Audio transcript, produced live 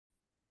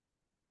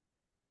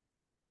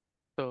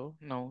So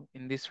now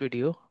in this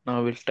video,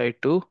 now we'll try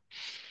to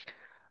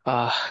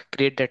uh,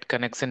 create that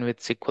connection with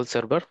SQL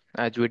Server.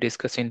 As we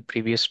discussed in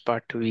previous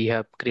part, we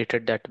have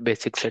created that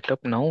basic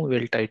setup. Now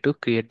we'll try to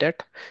create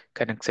that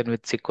connection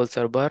with SQL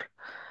Server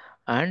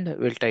and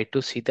we'll try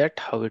to see that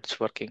how it's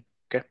working.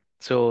 Okay.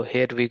 So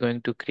here we're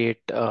going to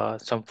create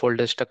some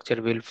folder structure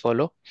we'll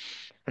follow,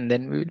 and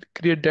then we will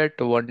create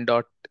that one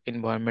dot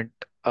environment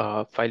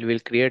file we'll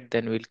create.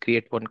 Then we'll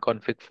create one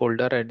config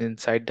folder, and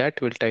inside that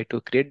we'll try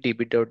to create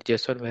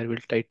db.json where we'll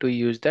try to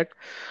use that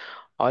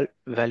all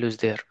values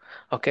there.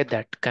 Okay,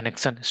 that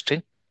connection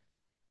string.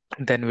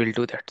 Then we'll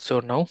do that.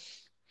 So now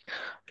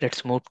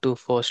let's move to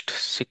first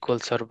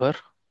SQL Server.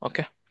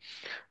 Okay,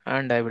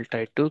 and I will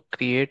try to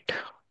create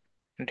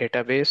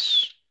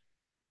database,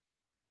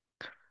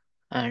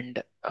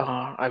 and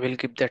I will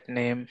give that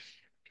name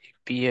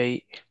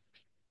API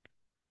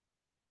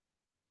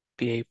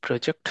PI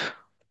project.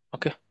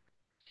 Okay,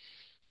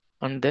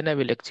 and then I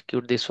will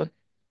execute this one.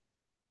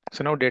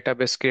 So now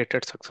database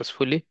created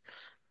successfully,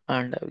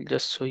 and I will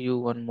just show you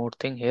one more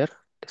thing here.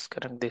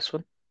 Disconnect this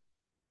one.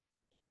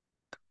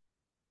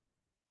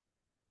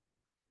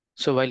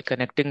 So while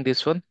connecting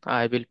this one,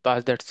 I will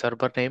pass that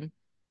server name,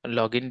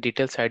 login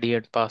details, ID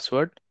and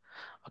password.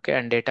 Okay,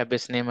 and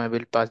database name I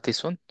will pass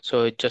this one.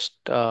 So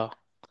just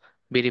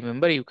be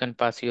remember you can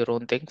pass your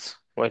own things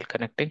while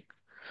connecting.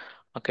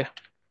 Okay,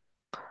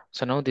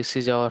 so now this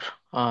is our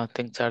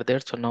things are there.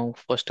 So now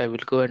first I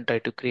will go and try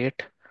to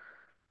create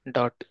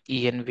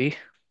 .env.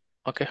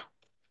 Okay,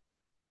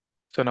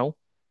 so now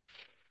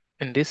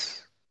in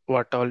this,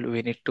 what all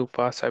we need to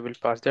pass, I will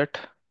pass that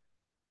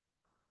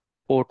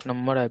port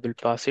number. I will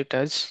pass it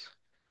as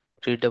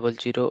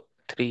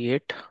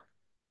 30038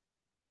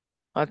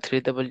 or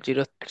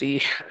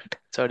 3003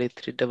 sorry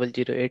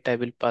 3008. I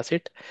will pass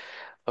it.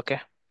 Okay,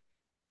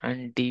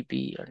 and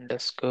db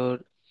underscore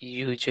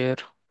user.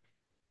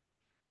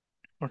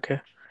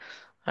 Okay,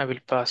 I will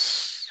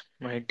pass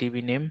my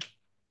db name.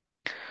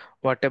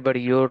 Whatever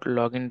your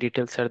login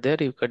details are there,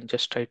 you can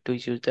just try to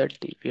use that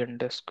db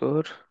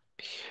underscore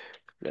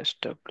plus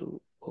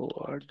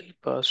word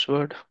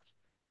password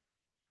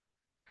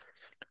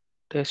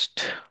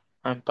test.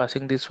 I'm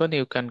passing this one.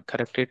 You can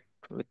correct it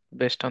with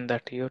based on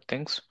that your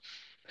things.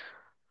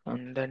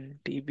 And then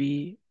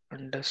db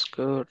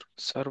underscore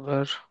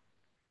server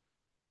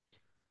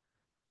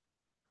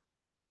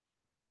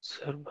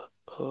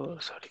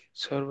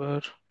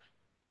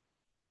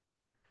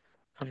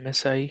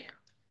msi.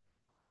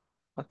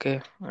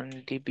 Okay,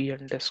 and db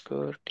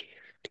underscore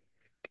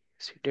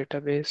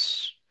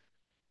database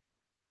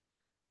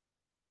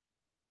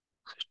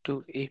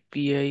to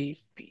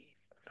api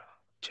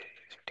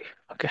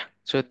okay,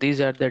 so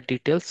these are the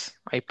details.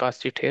 I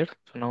passed it here.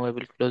 So now I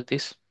will close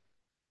this,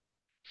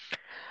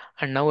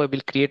 and now I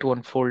will create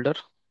one folder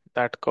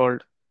that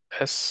called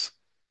s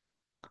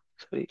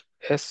sorry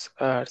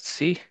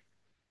src.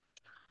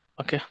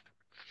 Okay,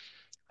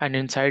 and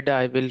inside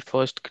I will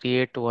first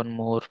create one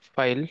more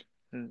file,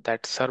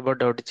 that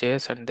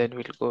server.js, and then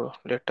we'll go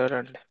later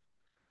and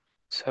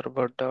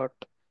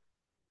server.js.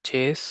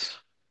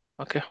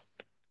 Okay,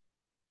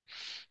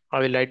 I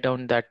will write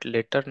down that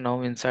later.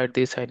 Now inside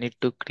this I need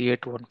to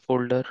create one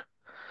folder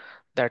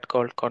that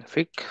called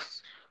config.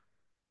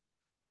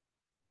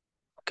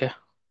 Okay,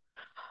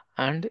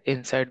 and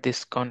inside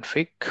this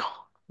config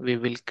we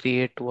will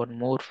create one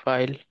more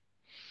file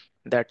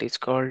that is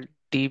called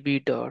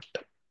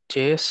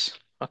db.js.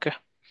 Okay,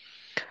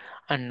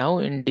 and now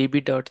in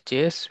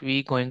db.js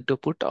we going to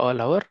put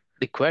all our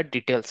required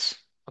details.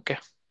 Okay,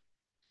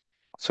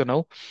 so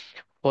now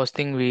first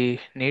thing we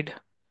need,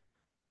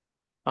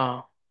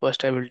 uh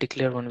first I will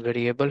declare one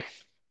variable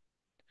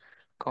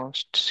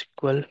const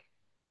SQL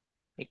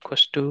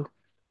equals to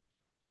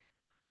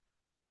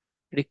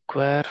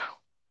require.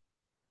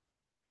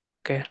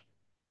 Okay,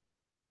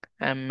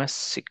 ms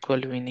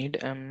SQL, we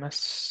need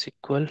ms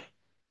SQL.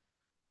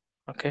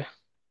 Okay,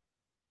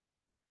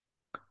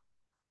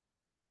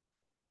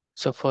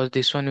 so for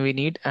this one we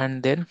need,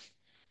 and then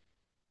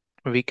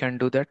we can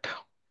do that.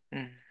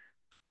 Mm,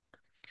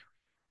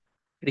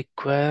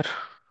 require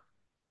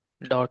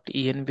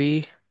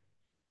 .env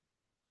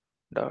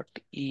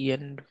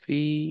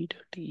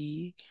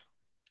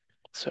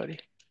sorry,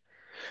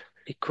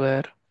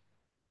 require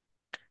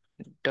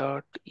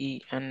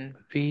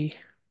 .env.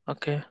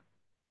 Okay,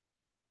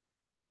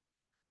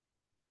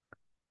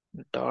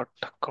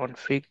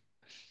 .config.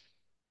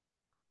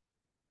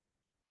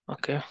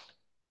 Okay,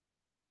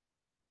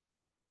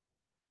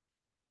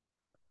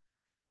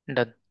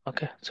 done.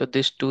 Okay, so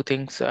these two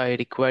things I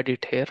required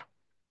it here.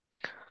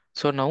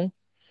 So now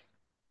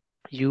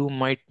you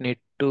might need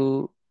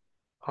to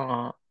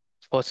uh,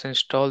 first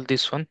install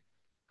this one,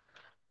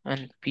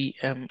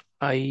 npm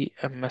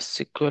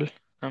ms SQL.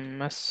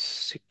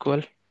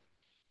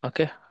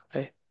 Okay,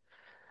 right.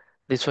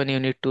 This one you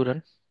need to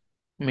run.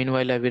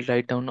 Meanwhile, I will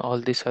write down all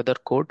this other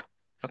code.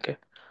 Okay,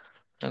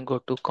 and go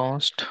to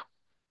const.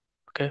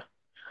 Okay,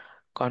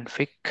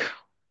 config.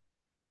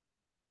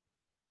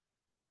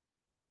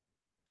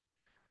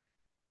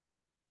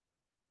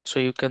 So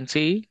you can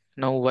see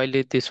Now while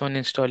this one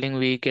installing,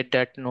 we get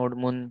that node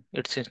moon,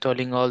 it's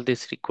installing all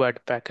this required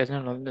package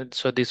and all that.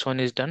 So this one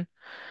is done.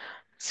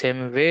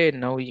 Same way,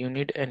 now you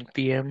need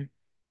npm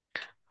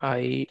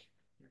I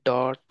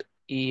dot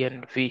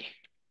env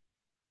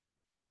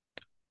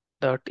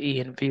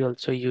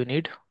also you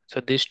need.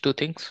 So these two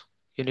things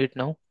you need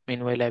now.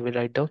 Meanwhile, I will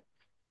write down.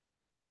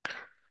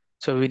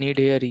 So we need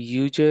here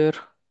user.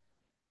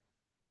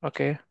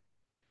 Okay.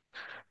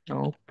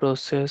 Now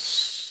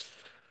process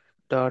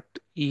dot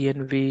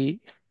env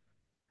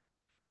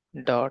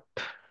dot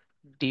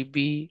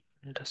db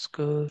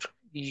underscore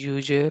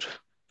user.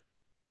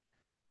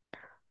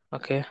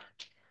 Okay.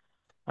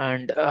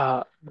 And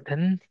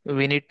then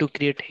we need to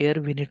create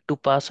here, we need to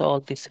pass all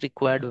this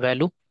required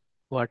value,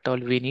 what all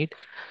we need.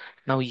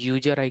 Now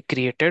user I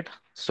created,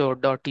 so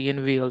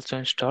 .env also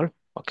install.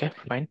 Okay,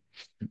 fine.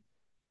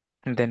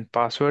 And then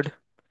password.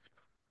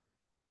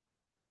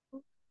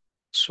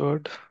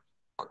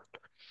 Good.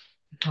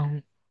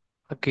 Now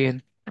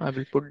again, I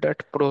will put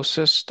that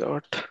process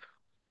dot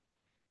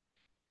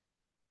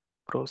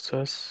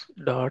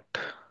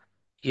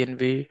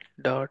env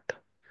dot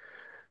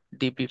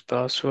db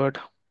password.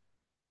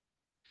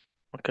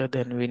 Okay,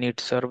 then we need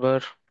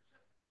server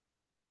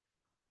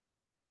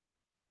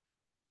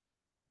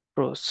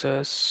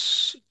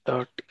process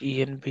dot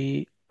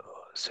env.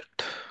 Is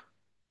it?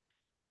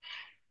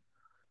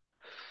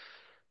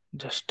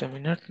 Just a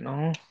minute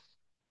now.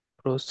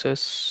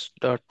 Process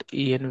dot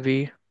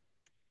env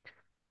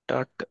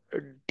dot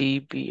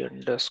db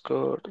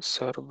underscore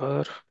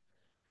server.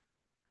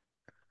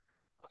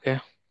 Okay,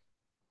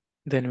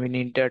 then we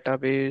need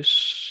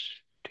database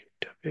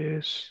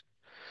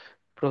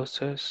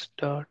process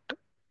dot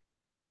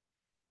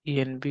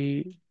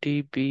env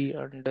db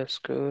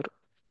underscore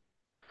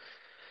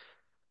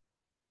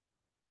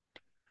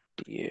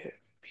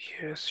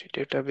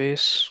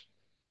database.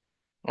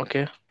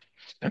 Okay,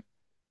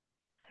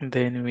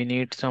 then we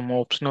need some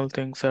optional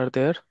things are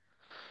there,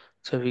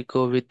 so we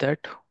go with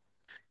that.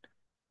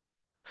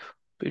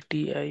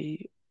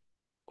 ptions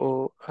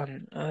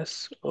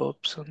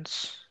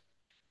options.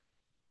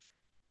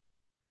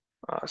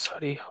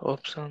 Sorry,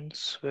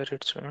 options where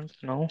it's went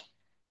now.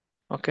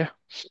 Okay,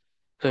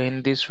 so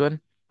in this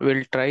one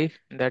we'll try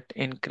that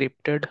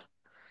encrypted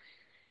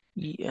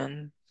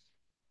encr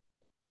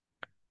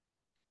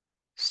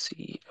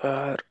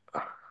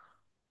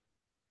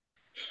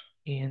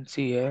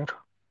encrypt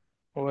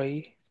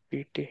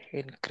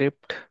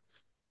encrypt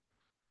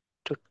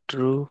to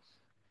true.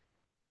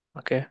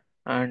 Okay,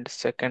 and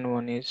second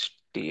one is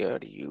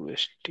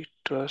trust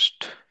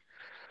trust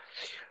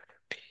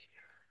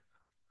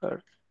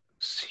or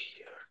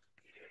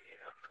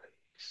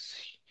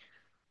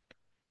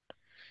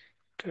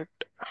get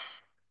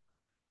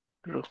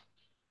true.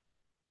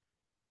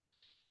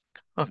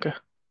 Okay,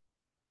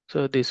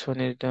 so this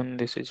one is done,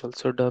 this is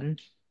also done.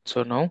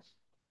 So now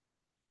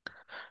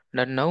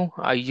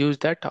I use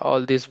that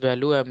all this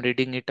value, I'm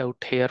reading it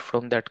out here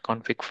from that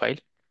config file.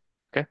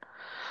 Okay,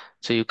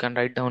 so you can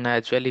write down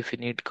as well if you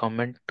need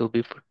comment to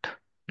be put.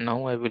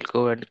 Now I will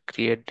go and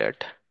create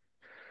that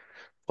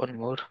one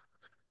more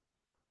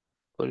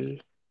full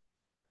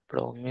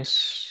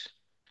promise.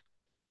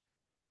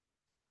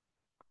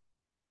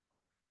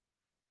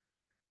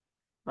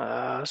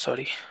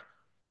 Sorry.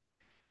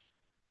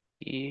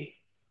 E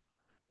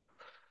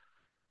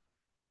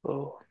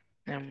O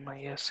M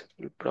I S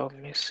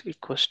promise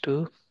equals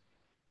to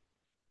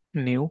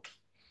new.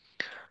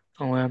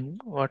 Now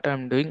what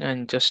I'm doing,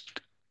 I'm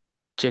just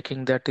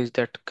checking that is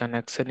that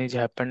connection is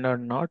happened or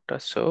not.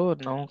 So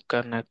now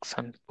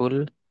connection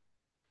pull,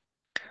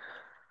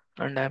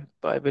 and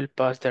I will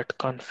pass that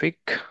config.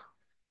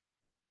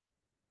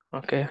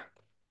 Okay,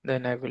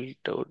 then I will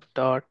do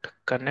dot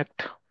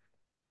connect.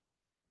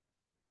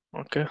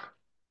 Okay,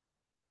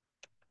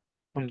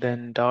 and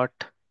then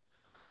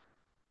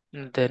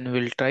then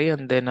we'll try,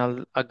 and then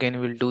I'll again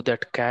we'll do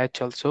that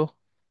catch also.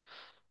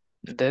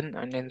 Then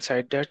and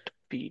inside that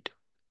speed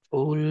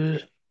pull.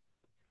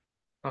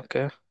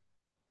 Okay,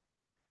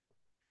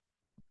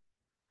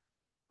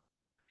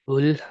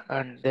 pull,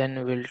 and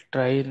then we'll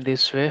try in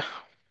this way.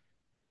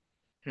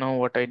 Now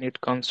what I need,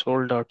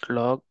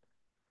 console.log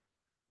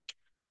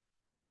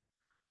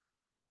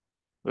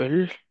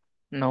will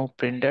now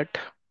print that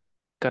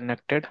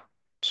connected.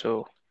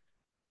 So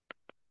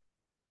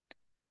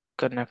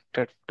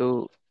connected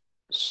to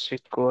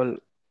SQL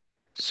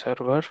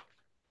Server.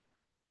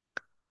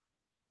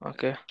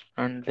 Okay,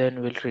 and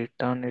then we'll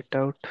return it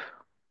out.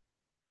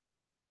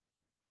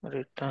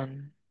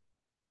 Return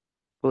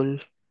pull.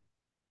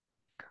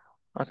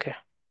 Okay,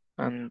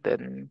 and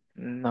then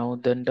now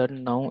then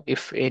done. Now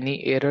if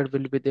any error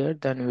will be there,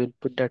 then we'll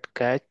put that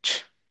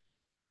catch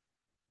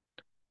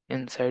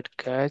inside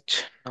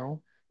catch.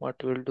 Now what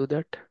we'll do,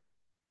 that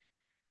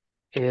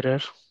error.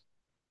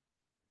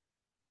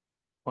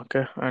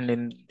 Okay, and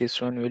in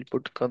this one we'll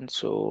put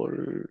console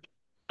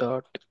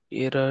dot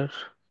error.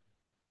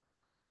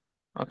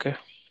 Okay,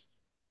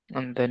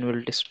 and then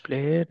we'll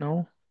display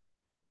now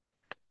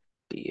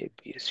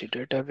DAPSC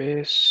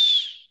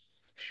database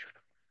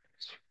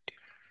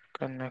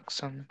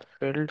connection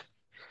failed.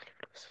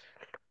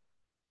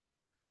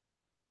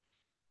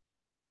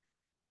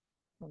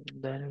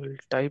 Then we'll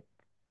type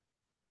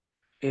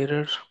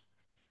error.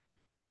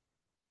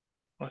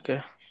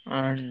 Okay,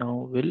 and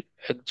now we'll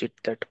exit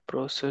that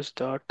process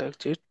dot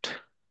exit,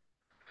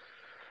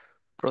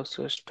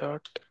 process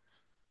dot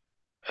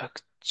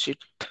exit.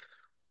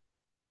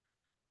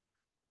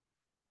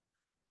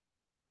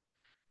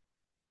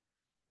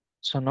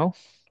 So now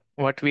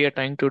what we are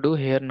trying to do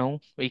here, now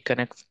we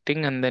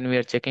connecting and then we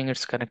are checking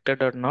it's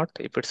connected or not.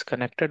 If it's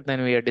connected,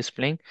 then we are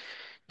displaying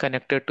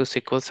connected to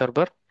SQL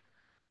Server.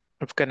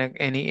 If connect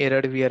any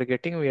error we are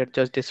getting, we are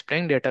just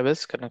displaying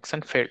database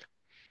connection failed.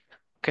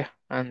 Okay,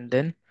 and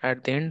then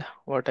at the end,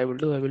 what I will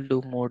do, I will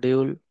do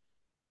module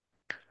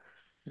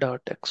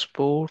dot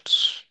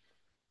exports.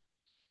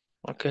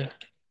 Okay,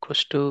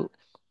 equals to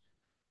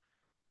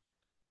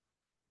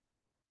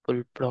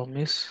full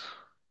promise.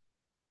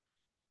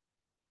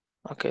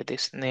 Okay,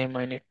 this name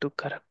I need to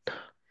correct.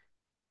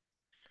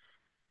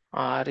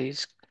 R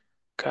is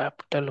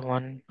capital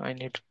one. I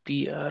need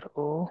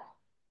PRO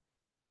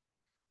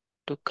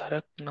to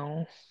correct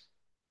now.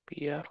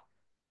 PR.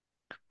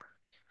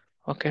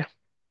 Okay.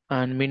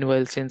 And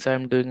meanwhile, since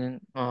I'm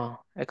doing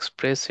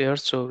Express here,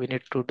 so we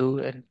need to do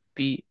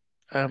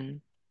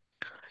npm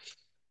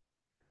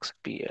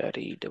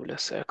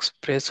express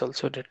Express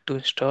also need to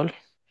install.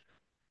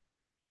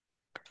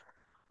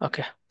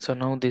 Okay, so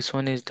now this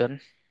one is done.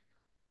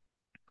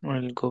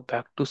 We'll go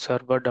back to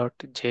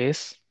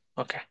server.js.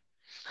 Okay,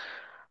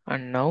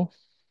 and now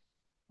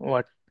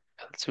what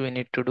else we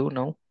need to do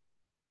now?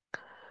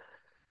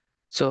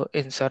 So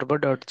in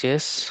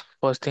server.js,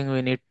 first thing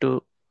we need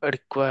to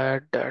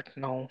require that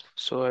now.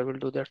 So I will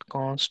do that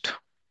const.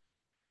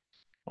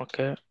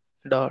 Okay,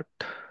 dot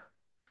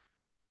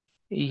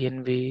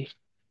env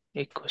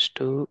equals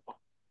to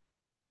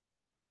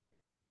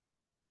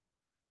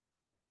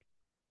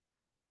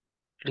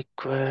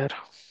require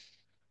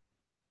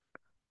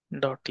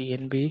dot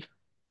env.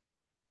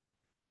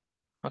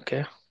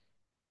 Okay,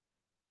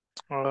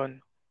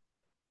 and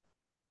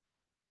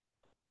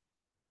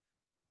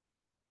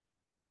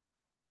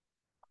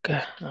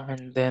okay,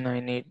 and then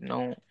I need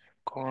now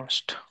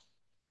const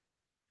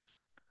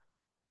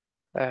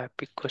app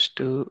equals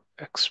to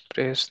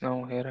express.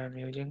 Now here I'm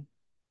using,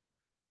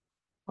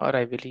 or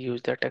I will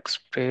use that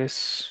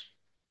express.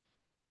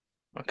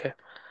 Okay,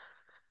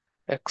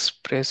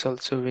 express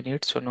also we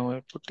need. So now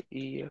I put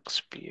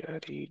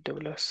express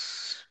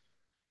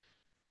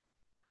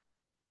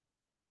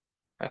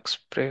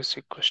express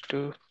equals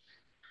to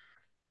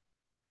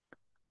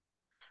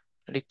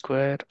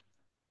require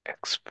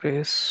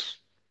express.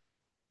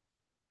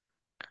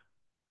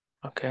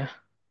 Okay,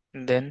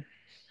 then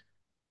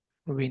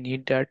we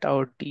need that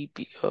our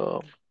db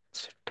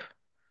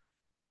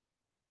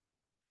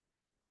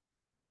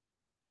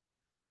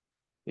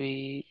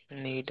we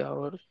need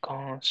our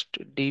const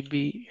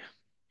db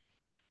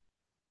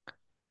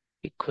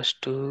equals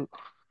to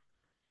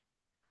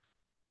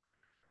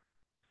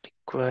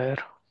require.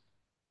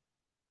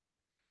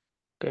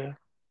 Okay,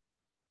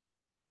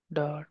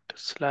 dot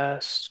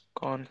slash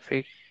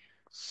config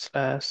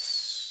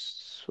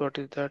slash what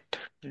is that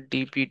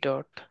db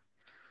dot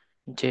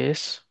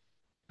js,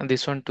 and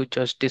this one to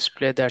just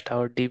display that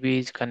our db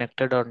is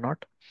connected or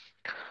not.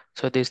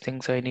 So these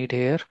things I need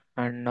here.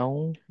 And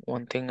now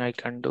one thing I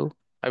can do,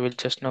 I will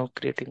just now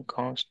creating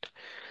const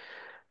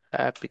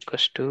app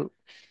equals to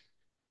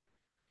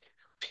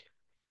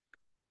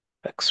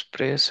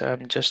express.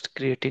 I'm just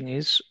creating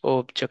is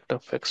object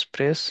of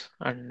express.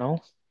 And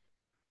now,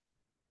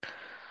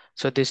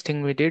 so this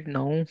thing we did,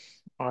 now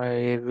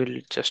I will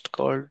just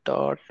call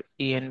dot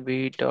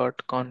env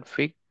dot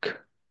config.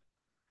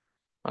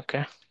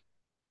 Okay,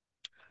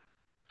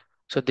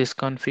 so this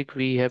config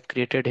we have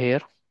created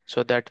here,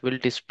 so that will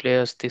display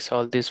us this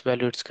all this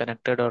value it's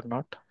connected or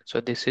not.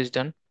 So this is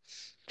done.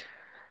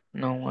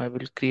 Now I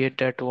will create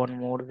that one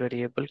more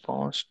variable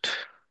const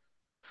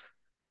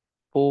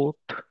port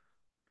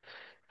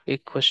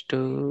equals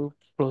to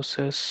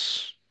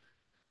process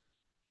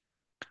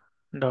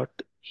dot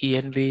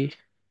env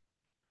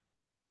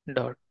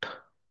dot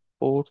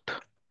port.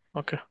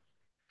 Okay,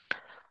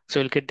 so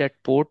we'll get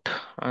that port,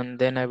 and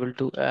then I will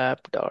do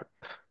app dot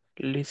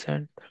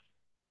listen.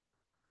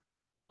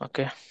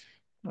 Okay,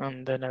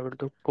 and then I will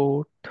do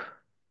port.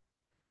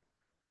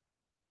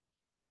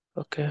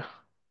 Okay,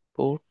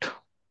 port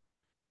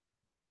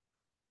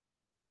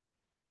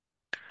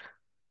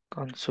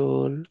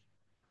console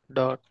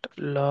dot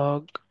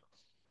log.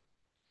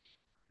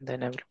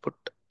 Then I will put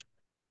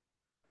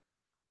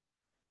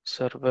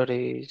server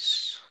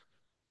is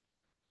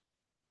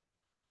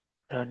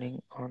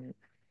running on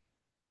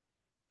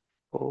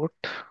port.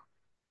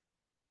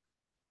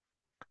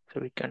 So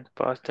we can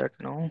pass that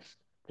now.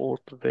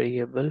 Port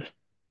variable.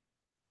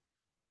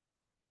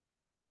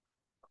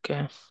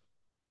 Okay.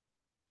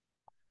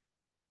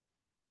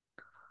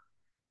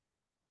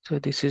 So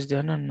this is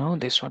done, and now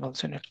this one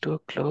also need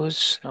to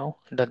close. Now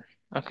done.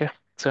 Okay.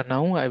 So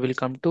now I will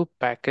come to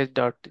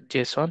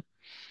package.json,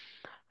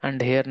 and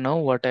here now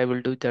what I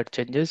will do that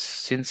changes,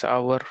 since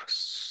our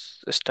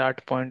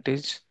start point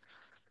is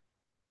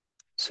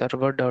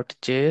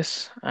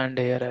server.js, and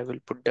here I will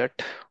put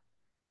that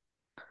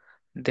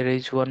there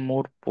is one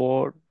more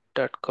port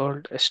that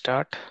called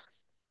start.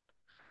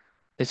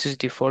 This is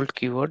default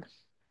keyword.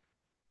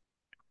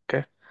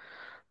 Okay,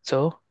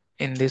 so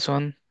in this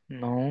one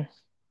now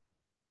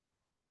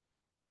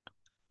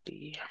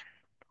the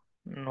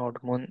node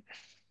moon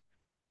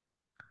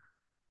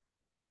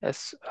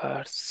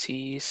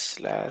src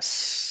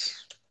slash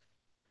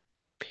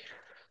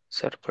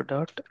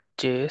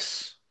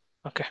server.js.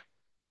 Okay,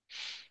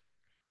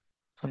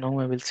 so now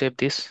I will save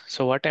this.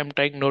 So what I'm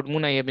trying, node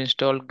moon I have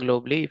installed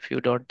globally. If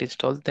you don't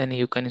install, then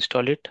you can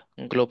install it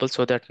global,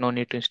 so that no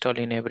need to install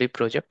in every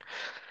project.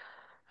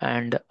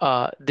 And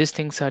these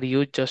things are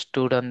used just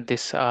to run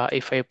this.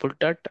 If I put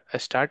that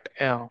start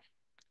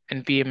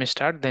npm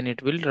start, then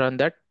it will run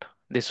that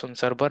this one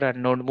server.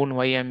 And node moon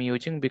why I'm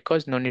using,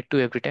 because no need to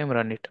every time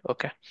run it.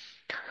 Okay,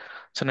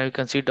 so now you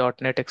can see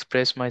 .NET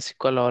Express,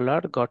 MySQL all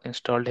are got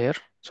installed here.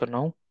 So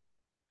now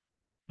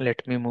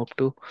let me move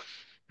to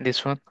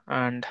this one,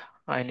 and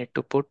I need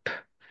to put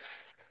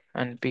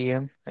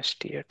npm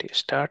stat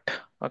start.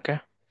 Okay,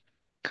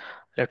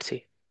 let's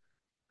see.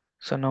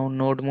 So now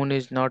node moon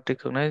is not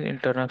recognized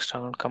internal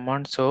external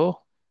command. So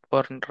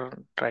for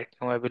right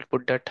now I will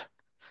put that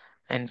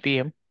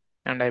npm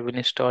and I will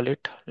install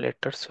it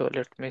later. So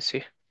let me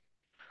see,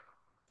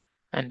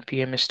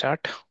 npm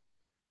start.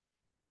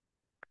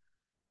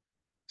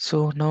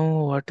 So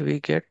now what we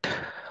get,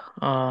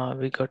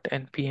 we got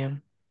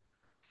npm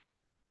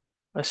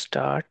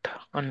start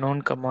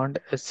unknown command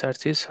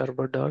src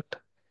server dot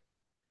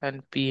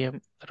npm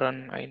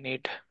run. I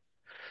need,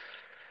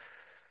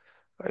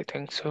 I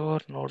think so,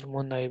 node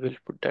moon I will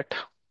put that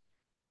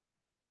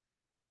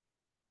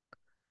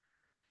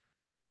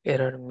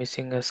error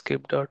missing a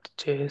skip dot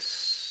js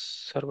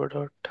server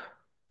dot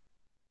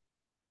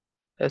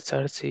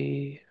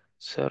src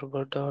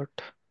server dot.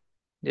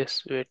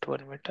 Just wait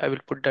 1 minute. I will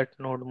put that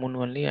node moon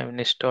only. I will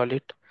install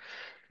it.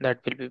 That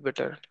will be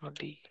better. Not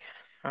the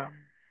um,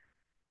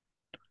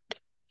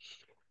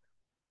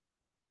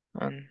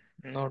 and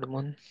node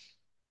moon.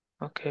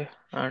 Okay,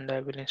 and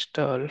I will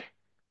install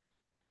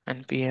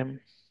npm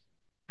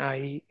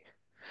I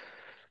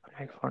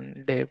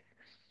iphone dev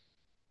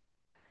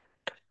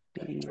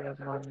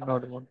on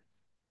node moon.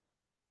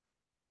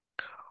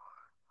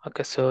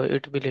 Okay, so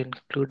it will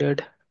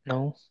included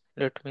now.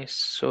 Let me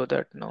show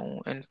that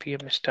now.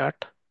 Npm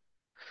start.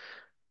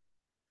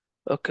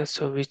 Okay,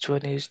 so which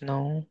one is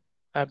now?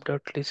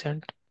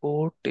 App.listen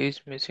port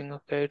is missing.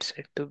 Okay, it's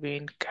said to be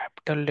in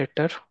capital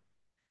letter.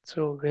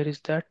 So where is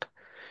that?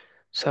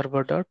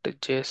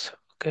 Server.js.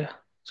 Okay,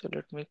 so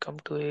let me come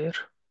to here.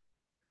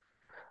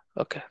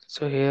 Okay,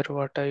 so here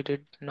what I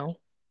did now.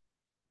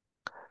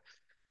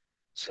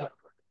 So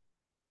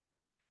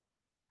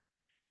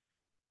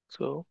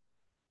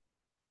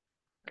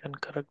can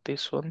correct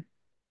this one.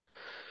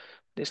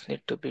 This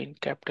need to be in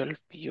capital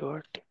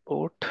PORT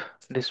port.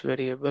 This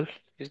variable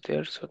is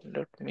there. So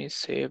let me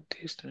save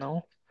this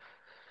now.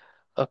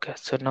 Okay,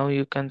 so now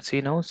you can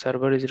see now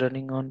server is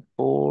running on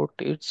port.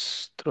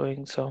 It's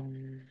throwing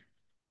some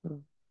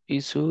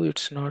issue.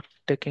 It's not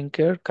taking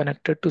care.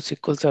 Connected to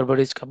SQL Server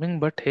is coming,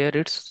 but here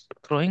it's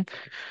throwing.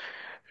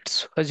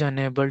 It was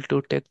unable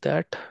to take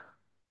that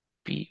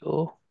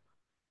PORT.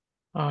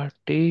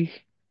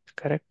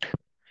 Correct.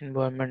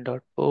 Environment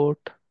dot port.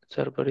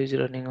 Server is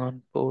running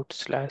on port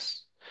slash.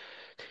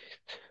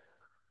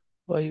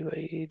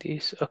 Why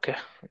this? Okay,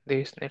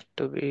 this need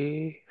to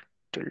be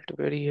tilt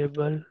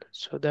variable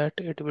so that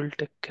it will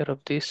take care of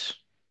this.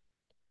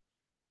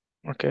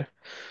 Okay,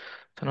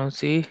 so now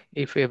see,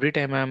 if every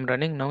time I am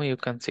running, now you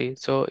can see.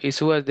 So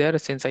issue was there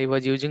since I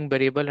was using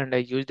variable and I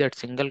used that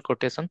single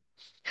quotation.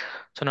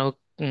 So now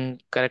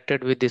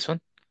corrected with this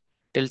one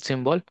tilt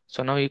symbol.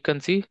 So now you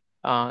can see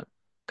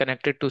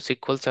connected to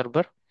SQL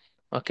Server.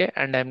 Okay,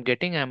 and I'm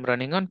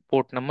running on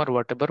port number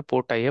whatever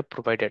port I have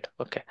provided.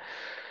 Okay,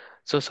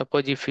 so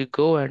suppose if you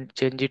go and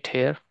change it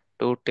here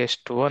to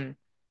test one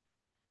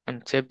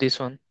and save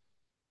this one.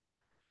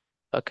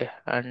 Okay,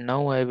 and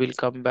now I will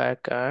come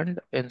back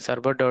and in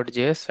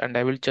server.js and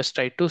I will just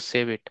try to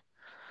save it.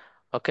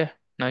 Okay,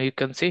 now you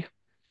can see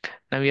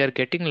now we are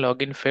getting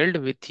login failed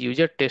with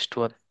user test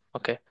one.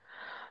 Okay,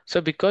 so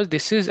because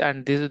this is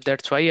and this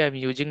that's why I'm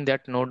using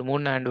that node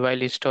moon, and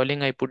while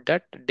installing I put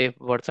that dev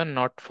version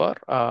not for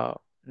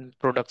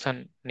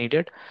production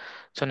needed.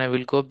 So now I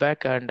will go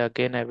back and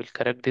again I will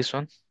correct this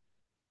one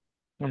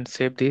and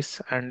save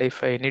this. And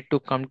if I need to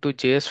come to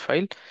JS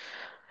file,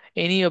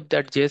 any of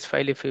that JS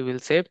file if you will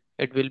save,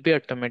 it will be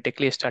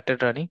automatically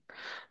started running.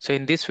 So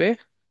in this way,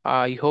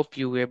 I hope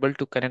you able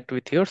to connect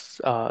with your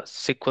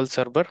SQL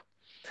Server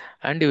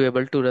and you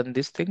able to run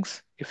these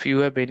things. If you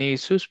have any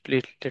issues,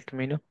 please let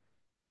me know.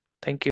 Thank you.